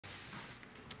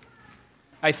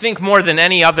I think more than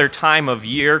any other time of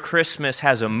year, Christmas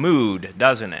has a mood,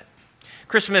 doesn't it?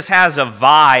 Christmas has a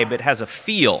vibe, it has a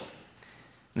feel.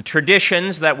 The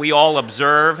traditions that we all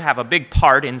observe have a big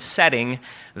part in setting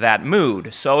that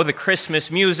mood. So the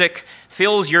Christmas music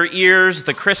fills your ears,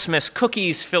 the Christmas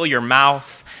cookies fill your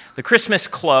mouth, the Christmas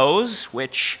clothes,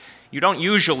 which you don't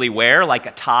usually wear, like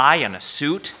a tie and a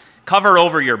suit, cover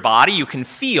over your body. You can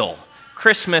feel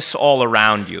Christmas all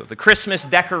around you. The Christmas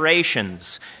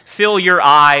decorations fill your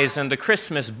eyes, and the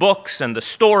Christmas books and the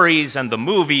stories and the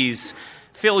movies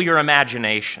fill your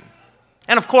imagination.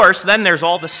 And of course, then there's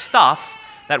all the stuff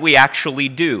that we actually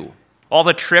do. All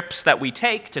the trips that we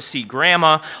take to see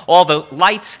Grandma, all the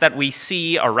lights that we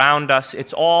see around us,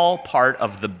 it's all part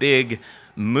of the big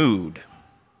mood.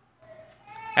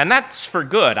 And that's for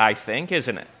good, I think,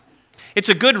 isn't it? It's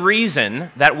a good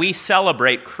reason that we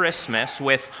celebrate Christmas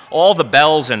with all the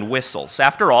bells and whistles.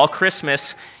 After all,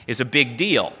 Christmas is a big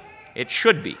deal. It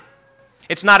should be.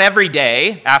 It's not every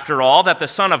day, after all, that the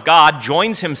Son of God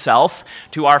joins himself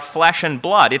to our flesh and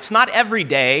blood. It's not every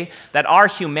day that our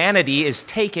humanity is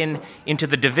taken into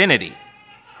the divinity.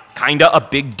 Kinda a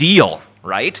big deal,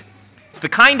 right? It's the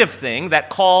kind of thing that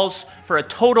calls for a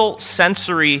total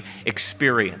sensory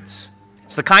experience.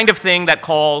 It's the kind of thing that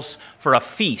calls for a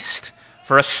feast,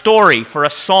 for a story, for a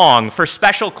song, for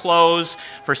special clothes,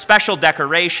 for special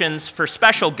decorations, for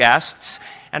special guests,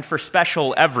 and for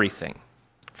special everything.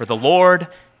 For the Lord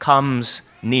comes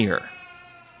near.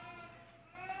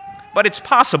 But it's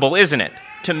possible, isn't it,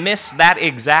 to miss that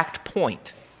exact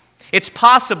point? It's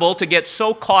possible to get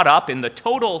so caught up in the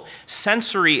total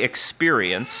sensory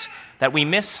experience that we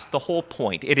miss the whole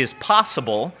point. It is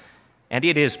possible, and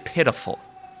it is pitiful.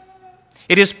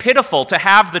 It is pitiful to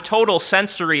have the total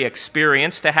sensory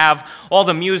experience, to have all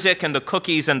the music and the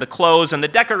cookies and the clothes and the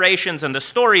decorations and the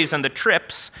stories and the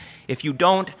trips, if you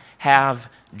don't have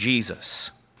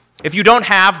Jesus. If you don't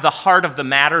have the heart of the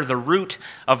matter, the root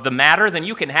of the matter, then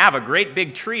you can have a great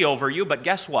big tree over you, but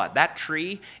guess what? That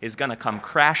tree is going to come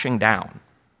crashing down.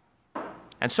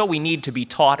 And so we need to be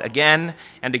taught again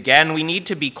and again. We need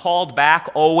to be called back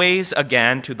always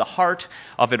again to the heart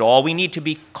of it all. We need to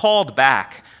be called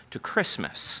back to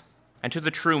Christmas and to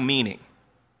the true meaning.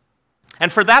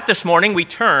 And for that this morning, we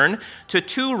turn to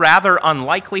two rather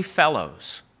unlikely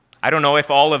fellows. I don't know if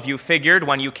all of you figured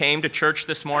when you came to church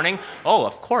this morning, oh,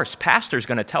 of course, Pastor's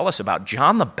going to tell us about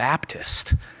John the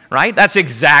Baptist, right? That's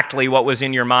exactly what was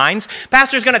in your minds.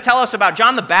 Pastor's going to tell us about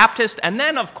John the Baptist, and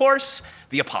then, of course,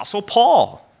 the Apostle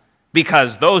Paul.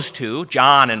 Because those two,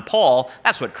 John and Paul,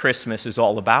 that's what Christmas is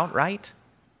all about, right?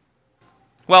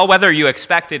 Well, whether you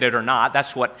expected it or not,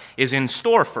 that's what is in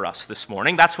store for us this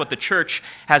morning. That's what the church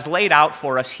has laid out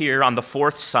for us here on the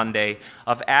fourth Sunday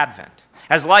of Advent.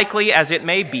 As likely as it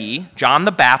may be, John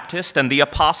the Baptist and the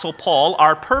Apostle Paul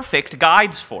are perfect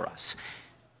guides for us.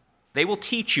 They will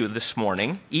teach you this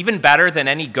morning, even better than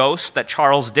any ghost that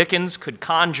Charles Dickens could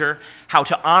conjure, how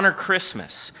to honor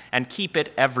Christmas and keep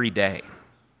it every day.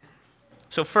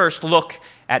 So first, look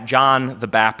at John the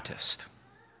Baptist.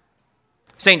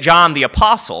 St. John the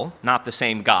Apostle, not the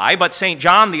same guy, but St.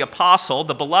 John the Apostle,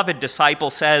 the beloved disciple,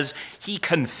 says he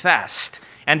confessed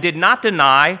and did not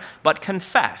deny, but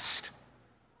confessed.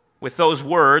 With those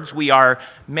words, we are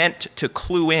meant to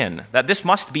clue in that this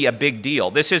must be a big deal.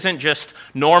 This isn't just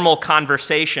normal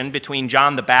conversation between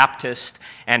John the Baptist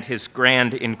and his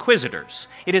grand inquisitors.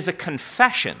 It is a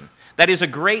confession that is a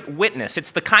great witness.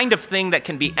 It's the kind of thing that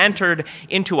can be entered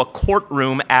into a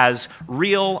courtroom as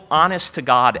real,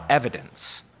 honest-to-God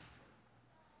evidence.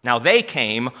 Now, they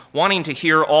came wanting to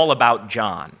hear all about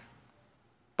John.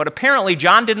 But apparently,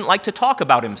 John didn't like to talk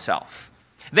about himself.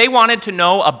 They wanted to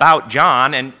know about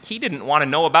John, and he didn't want to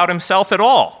know about himself at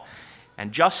all.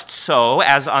 And just so,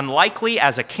 as unlikely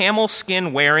as a camel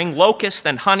skin wearing, locust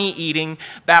and honey eating,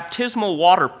 baptismal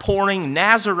water pouring,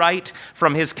 Nazarite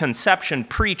from his conception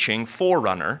preaching,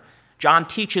 forerunner, John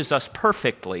teaches us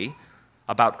perfectly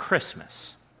about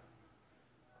Christmas.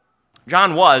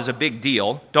 John was a big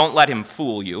deal. Don't let him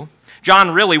fool you.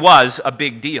 John really was a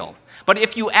big deal. But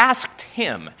if you asked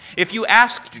him, if you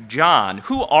asked John,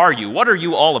 who are you, what are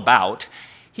you all about,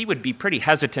 he would be pretty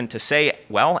hesitant to say,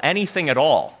 well, anything at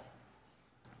all.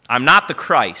 I'm not the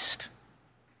Christ.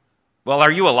 Well,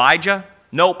 are you Elijah?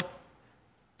 Nope.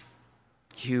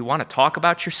 You want to talk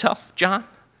about yourself, John?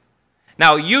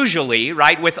 Now, usually,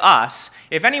 right, with us,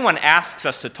 if anyone asks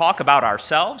us to talk about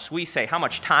ourselves, we say, how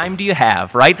much time do you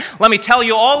have, right? Let me tell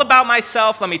you all about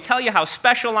myself. Let me tell you how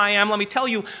special I am. Let me tell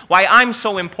you why I'm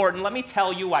so important. Let me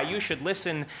tell you why you should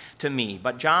listen to me.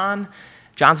 But John's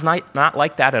not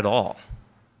like that at all.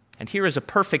 And here is a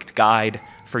perfect guide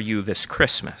for you this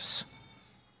Christmas.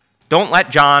 Don't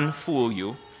let John fool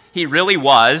you. He really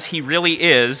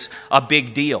is a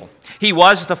big deal. He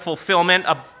was the fulfillment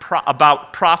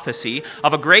about prophecy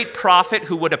of a great prophet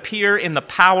who would appear in the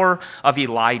power of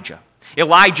Elijah.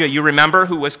 Elijah, you remember,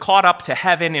 who was caught up to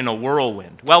heaven in a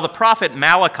whirlwind. Well, the prophet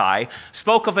Malachi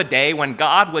spoke of a day when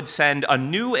God would send a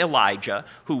new Elijah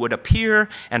who would appear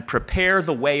and prepare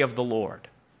the way of the Lord.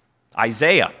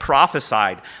 Isaiah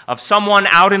prophesied of someone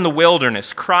out in the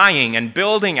wilderness crying and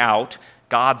building out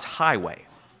God's highway.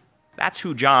 That's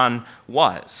who John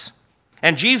was.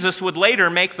 And Jesus would later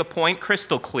make the point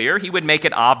crystal clear. He would make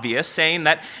it obvious, saying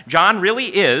that John really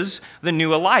is the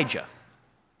new Elijah.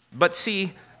 But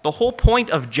see, the whole point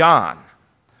of John,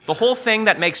 the whole thing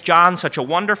that makes John such a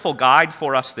wonderful guide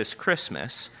for us this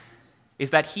Christmas,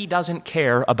 is that he doesn't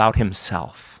care about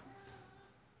himself.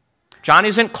 John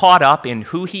isn't caught up in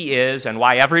who he is and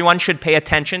why everyone should pay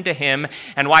attention to him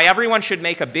and why everyone should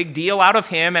make a big deal out of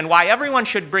him and why everyone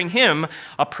should bring him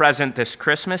a present this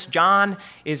Christmas. John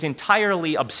is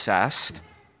entirely obsessed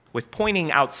with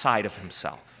pointing outside of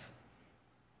himself.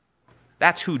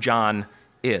 That's who John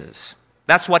is.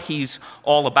 That's what he's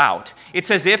all about.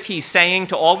 It's as if he's saying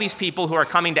to all these people who are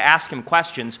coming to ask him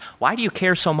questions, why do you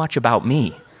care so much about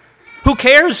me? Who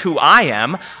cares who I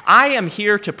am? I am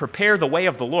here to prepare the way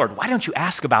of the Lord. Why don't you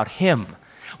ask about him?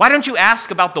 Why don't you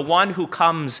ask about the one who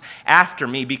comes after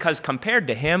me? Because compared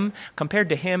to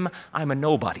him, I'm a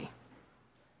nobody.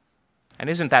 And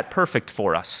isn't that perfect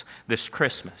for us this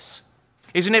Christmas?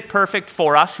 Isn't it perfect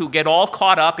for us who get all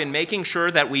caught up in making sure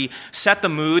that we set the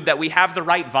mood, that we have the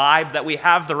right vibe, that we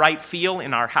have the right feel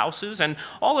in our houses? And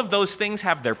all of those things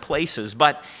have their places.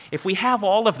 But if we have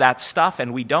all of that stuff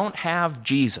and we don't have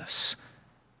Jesus,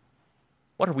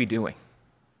 what are we doing?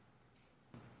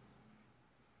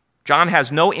 John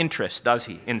has no interest, does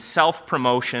he, in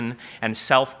self-promotion and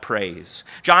self-praise.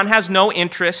 John has no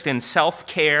interest in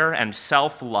self-care and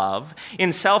self-love,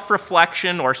 in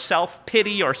self-reflection or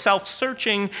self-pity or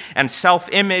self-searching and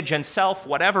self-image and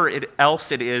whatever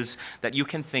else it is that you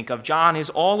can think of. John is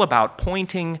all about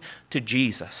pointing to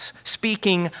Jesus,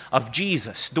 speaking of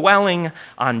Jesus, dwelling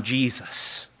on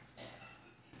Jesus.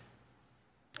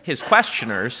 His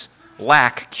questioners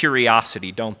lack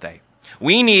curiosity, don't they?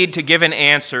 We need to give an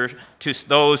answer to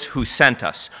those who sent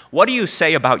us. What do you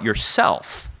say about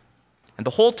yourself? And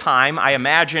the whole time, I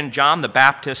imagine John the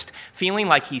Baptist feeling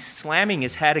like he's slamming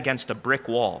his head against a brick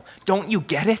wall. Don't you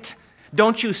get it?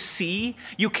 Don't you see?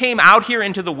 You came out here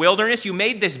into the wilderness. You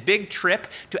made this big trip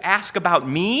to ask about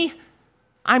me.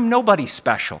 I'm nobody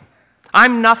special.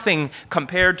 I'm nothing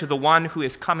compared to the one who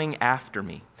is coming after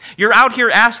me. You're out here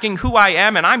asking who I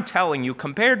am, and I'm telling you,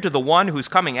 compared to the one who's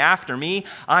coming after me,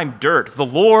 I'm dirt. The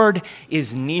Lord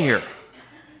is near.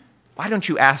 Why don't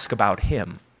you ask about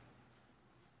him?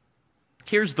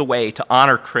 Here's the way to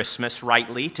honor Christmas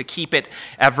rightly, to keep it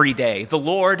every day. The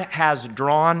Lord has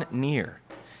drawn near.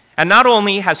 And not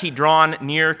only has he drawn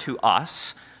near to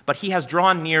us, but he has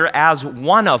drawn near as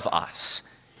one of us.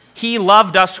 He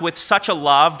loved us with such a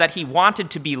love that he wanted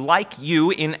to be like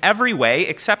you in every way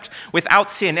except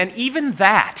without sin. And even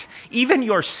that, even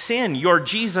your sin, your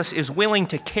Jesus is willing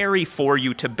to carry for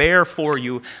you, to bear for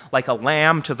you like a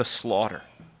lamb to the slaughter.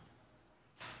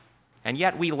 And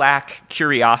yet we lack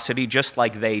curiosity just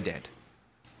like they did.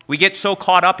 We get so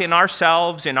caught up in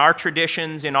ourselves, in our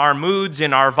traditions, in our moods,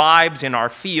 in our vibes, in our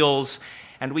feels,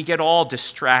 and we get all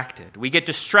distracted. We get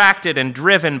distracted and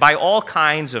driven by all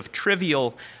kinds of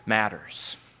trivial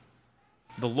matters.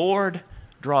 The Lord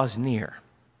draws near.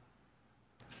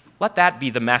 Let that be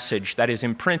the message that is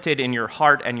imprinted in your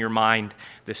heart and your mind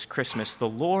this Christmas. The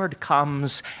Lord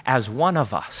comes as one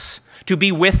of us, to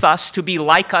be with us, to be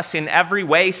like us in every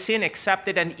way, sin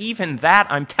accepted, and even that,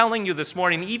 I'm telling you this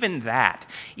morning, even that,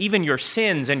 even your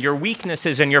sins and your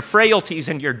weaknesses and your frailties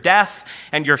and your death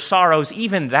and your sorrows,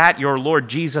 even that your Lord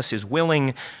Jesus is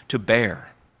willing to bear.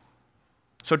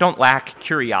 So don't lack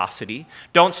curiosity.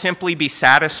 Don't simply be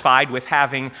satisfied with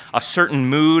having a certain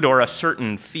mood or a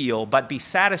certain feel, but be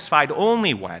satisfied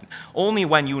only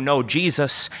when you know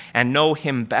Jesus and know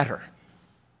him better.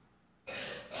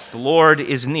 The Lord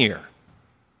is near.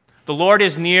 The Lord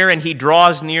is near, and he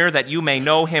draws near that you may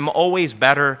know him always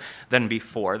better than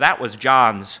before. That was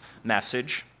John's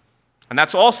message, and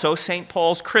that's also St.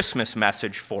 Paul's Christmas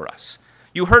message for us.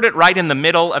 You heard it right in the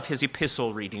middle of his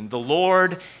epistle reading. The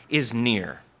Lord is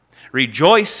near.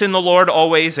 Rejoice in the Lord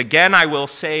always. Again, I will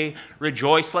say,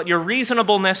 rejoice. Let your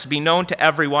reasonableness be known to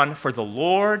everyone, for the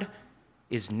Lord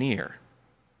is near.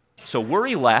 So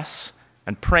worry less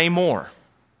and pray more,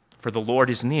 for the Lord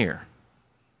is near.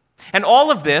 And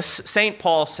all of this, St.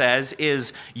 Paul says,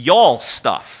 is y'all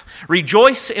stuff.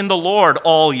 Rejoice in the Lord,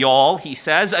 all y'all, he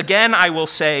says. Again, I will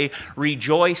say,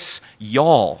 rejoice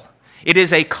y'all. It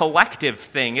is a collective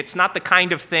thing. It's not the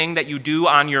kind of thing that you do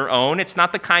on your own. It's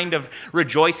not the kind of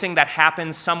rejoicing that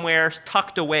happens somewhere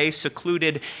tucked away,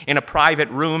 secluded in a private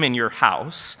room in your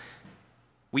house.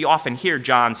 We often hear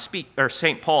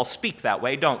St. Paul speak that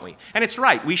way, don't we? And it's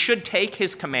right. We should take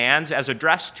his commands as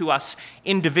addressed to us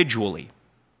individually.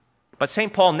 But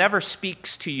St. Paul never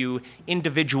speaks to you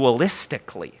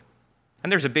individualistically.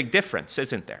 And there's a big difference,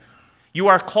 isn't there? You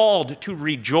are called to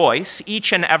rejoice,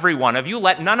 each and every one of you.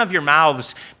 Let none of your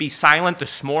mouths be silent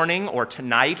this morning or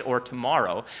tonight or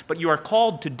tomorrow, but you are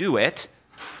called to do it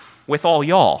with all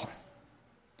y'all.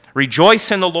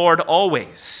 Rejoice in the Lord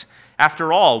always.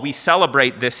 After all, we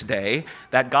celebrate this day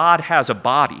that God has a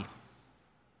body.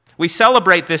 We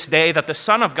celebrate this day that the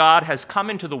Son of God has come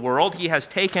into the world. He has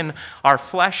taken our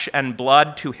flesh and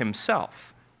blood to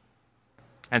himself.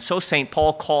 And so St.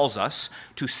 Paul calls us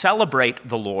to celebrate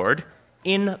the Lord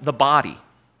in the body.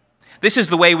 This is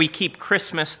the way we keep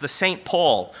Christmas the St.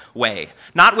 Paul way,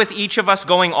 not with each of us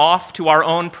going off to our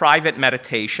own private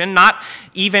meditation, not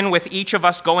even with each of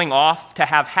us going off to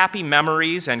have happy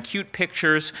memories and cute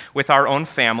pictures with our own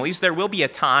families. There will be a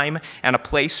time and a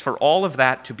place for all of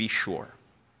that, to be sure.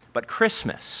 But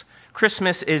Christmas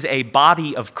is a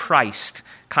body of Christ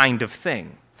kind of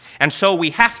thing. And so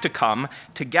we have to come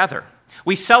together.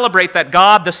 We celebrate that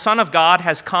God, the Son of God,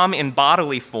 has come in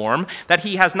bodily form, that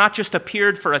he has not just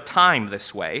appeared for a time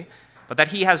this way, but that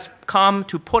he has come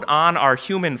to put on our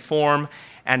human form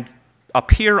and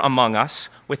appear among us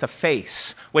with a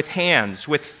face, with hands,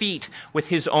 with feet, with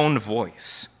his own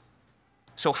voice.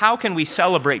 So how can we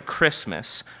celebrate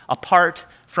Christmas apart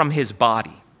from his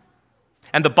body?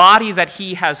 And the body that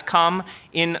he has come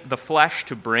in the flesh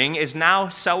to bring is now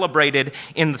celebrated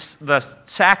in the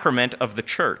sacrament of the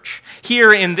church.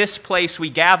 Here in this place, we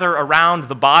gather around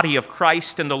the body of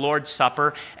Christ in the Lord's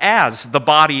Supper as the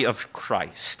body of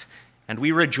Christ. And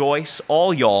we rejoice,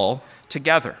 all y'all,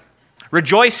 together.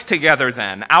 Rejoice together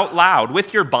then, out loud,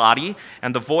 with your body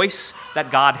and the voice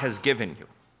that God has given you.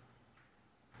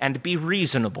 And be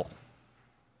reasonable.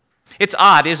 It's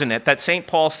odd, isn't it, that St.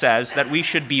 Paul says that we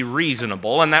should be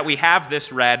reasonable and that we have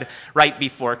this read right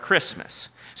before Christmas.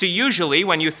 So usually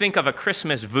when you think of a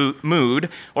Christmas mood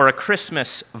or a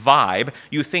Christmas vibe,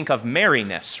 you think of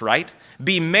merriness, right?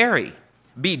 Be merry,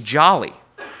 be jolly.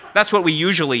 That's what we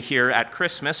usually hear at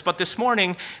Christmas. But this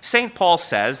morning, St. Paul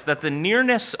says that the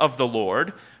nearness of the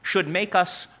Lord should make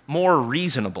us more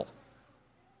reasonable.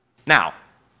 Now,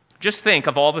 just think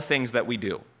of all the things that we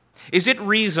do. Is it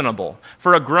reasonable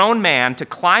for a grown man to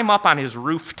climb up on his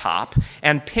rooftop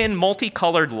and pin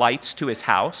multicolored lights to his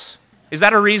house? Is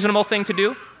that a reasonable thing to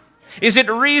do? Is it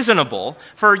reasonable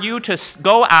for you to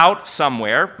go out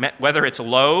somewhere, whether it's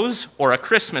Lowe's or a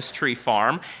Christmas tree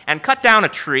farm, and cut down a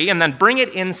tree and then bring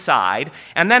it inside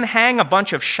and then hang a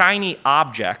bunch of shiny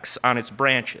objects on its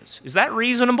branches? Is that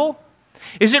reasonable?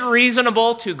 Is it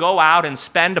reasonable to go out and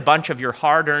spend a bunch of your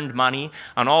hard-earned money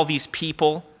on all these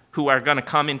people who are going to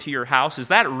come into your house? Is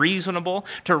that reasonable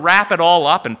to wrap it all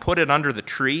up and put it under the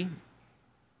tree?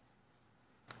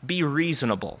 Be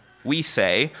reasonable, we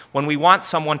say, when we want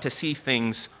someone to see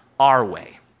things our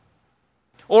way.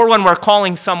 Or when we're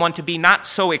calling someone to be not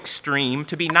so extreme,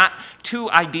 to be not too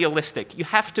idealistic. You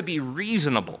have to be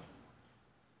reasonable.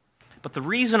 But the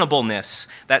reasonableness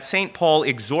that St. Paul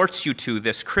exhorts you to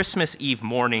this Christmas Eve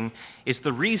morning is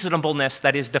the reasonableness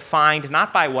that is defined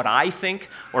not by what I think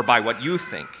or by what you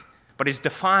think, but is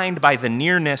defined by the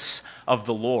nearness of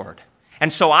the Lord.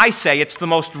 And so I say it's the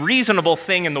most reasonable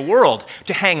thing in the world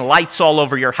to hang lights all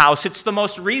over your house. It's the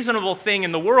most reasonable thing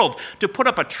in the world to put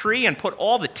up a tree and put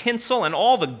all the tinsel and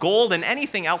all the gold and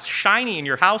anything else shiny in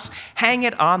your house. Hang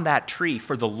it on that tree,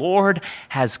 for the Lord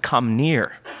has come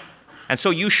near. And so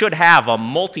you should have a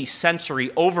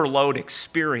multi-sensory overload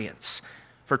experience.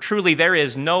 For truly there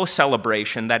is no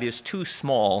celebration that is too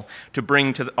small to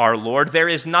bring to our Lord. There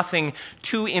is nothing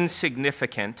too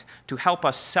insignificant to help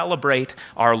us celebrate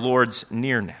our Lord's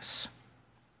nearness.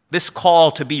 This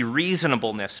call to be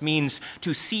reasonableness means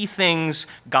to see things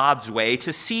God's way,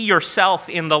 to see yourself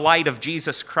in the light of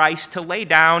Jesus Christ, to lay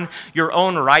down your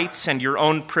own rights and your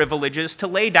own privileges, to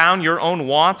lay down your own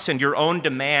wants and your own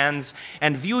demands,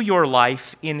 and view your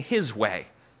life in his way,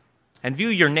 and view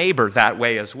your neighbor that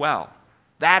way as well.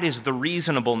 That is the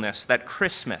reasonableness that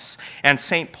Christmas and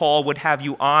St. Paul would have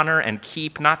you honor and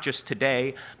keep, not just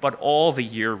today, but all the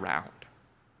year round.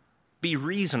 Be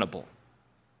reasonable,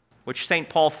 which St.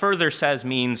 Paul further says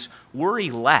means worry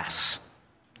less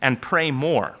and pray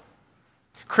more.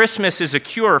 Christmas is a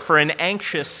cure for an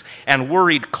anxious and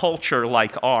worried culture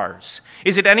like ours.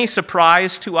 Is it any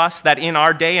surprise to us that in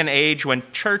our day and age, when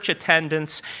church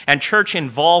attendance and church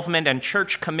involvement and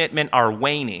church commitment are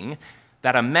waning,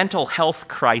 that a mental health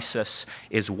crisis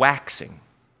is waxing?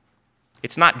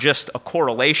 It's not just a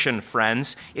correlation,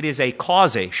 friends, it is a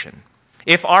causation.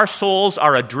 If our souls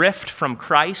are adrift from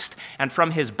Christ and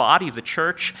from his body, the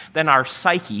church, then our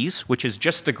psyches, which is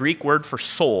just the Greek word for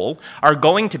soul, are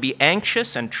going to be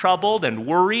anxious and troubled and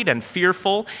worried and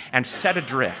fearful and set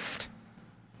adrift.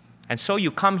 And so you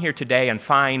come here today and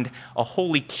find a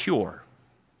holy cure.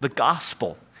 The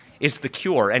gospel is the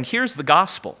cure. And here's the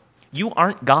gospel. You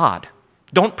aren't God.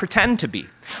 Don't pretend to be.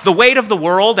 The weight of the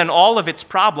world and all of its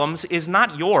problems is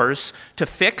not yours to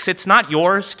fix. It's not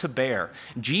yours to bear.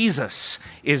 Jesus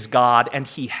is God, and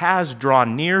he has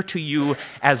drawn near to you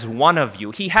as one of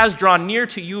you. He has drawn near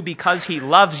to you because he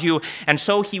loves you, and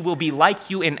so he will be like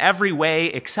you in every way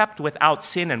except without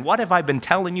sin. And what have I been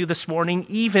telling you this morning?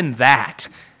 Even that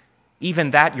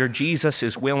your Jesus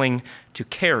is willing to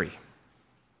carry.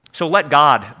 So let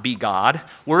God be God.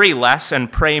 Worry less and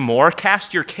pray more.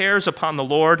 Cast your cares upon the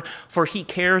Lord, for he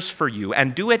cares for you.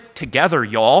 And do it together,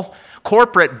 y'all.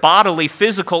 Corporate, bodily,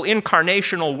 physical,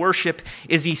 incarnational worship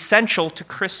is essential to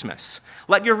Christmas.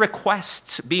 Let your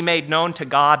requests be made known to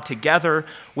God together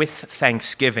with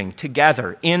thanksgiving,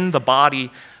 together in the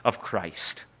body of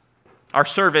Christ. Our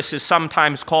service is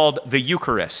sometimes called the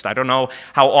Eucharist. I don't know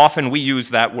how often we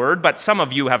use that word, but some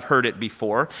of you have heard it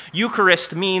before.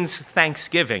 Eucharist means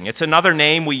thanksgiving. It's another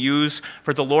name we use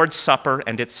for the Lord's Supper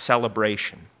and its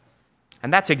celebration.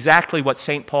 And that's exactly what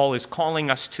St. Paul is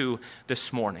calling us to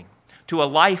this morning, to a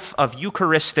life of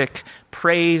Eucharistic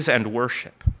praise and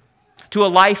worship, to a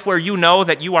life where you know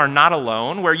that you are not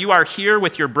alone, where you are here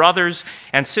with your brothers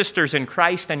and sisters in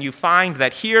Christ, and you find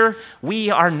that here we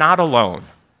are not alone.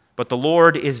 But the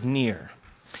Lord is near.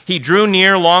 He drew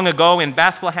near long ago in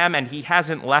Bethlehem, and he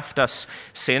hasn't left us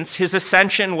since. His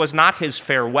ascension was not his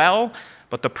farewell,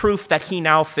 but the proof that he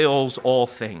now fills all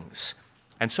things.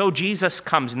 And so Jesus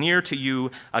comes near to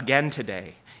you again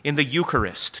today in the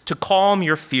Eucharist to calm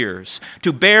your fears,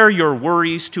 to bear your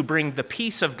worries, to bring the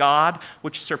peace of God,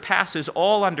 which surpasses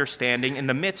all understanding in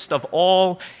the midst of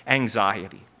all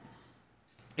anxiety.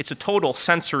 It's a total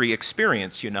sensory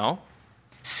experience, you know.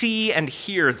 See and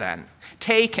hear then.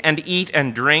 Take and eat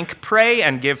and drink. Pray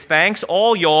and give thanks,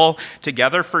 all y'all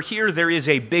together, for here there is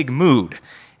a big mood.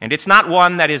 And it's not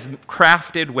one that is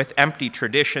crafted with empty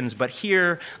traditions, but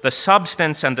here the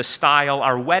substance and the style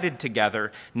are wedded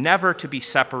together, never to be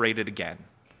separated again,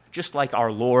 just like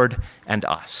our Lord and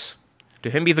us.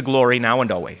 To him be the glory now and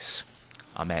always.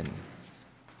 Amen.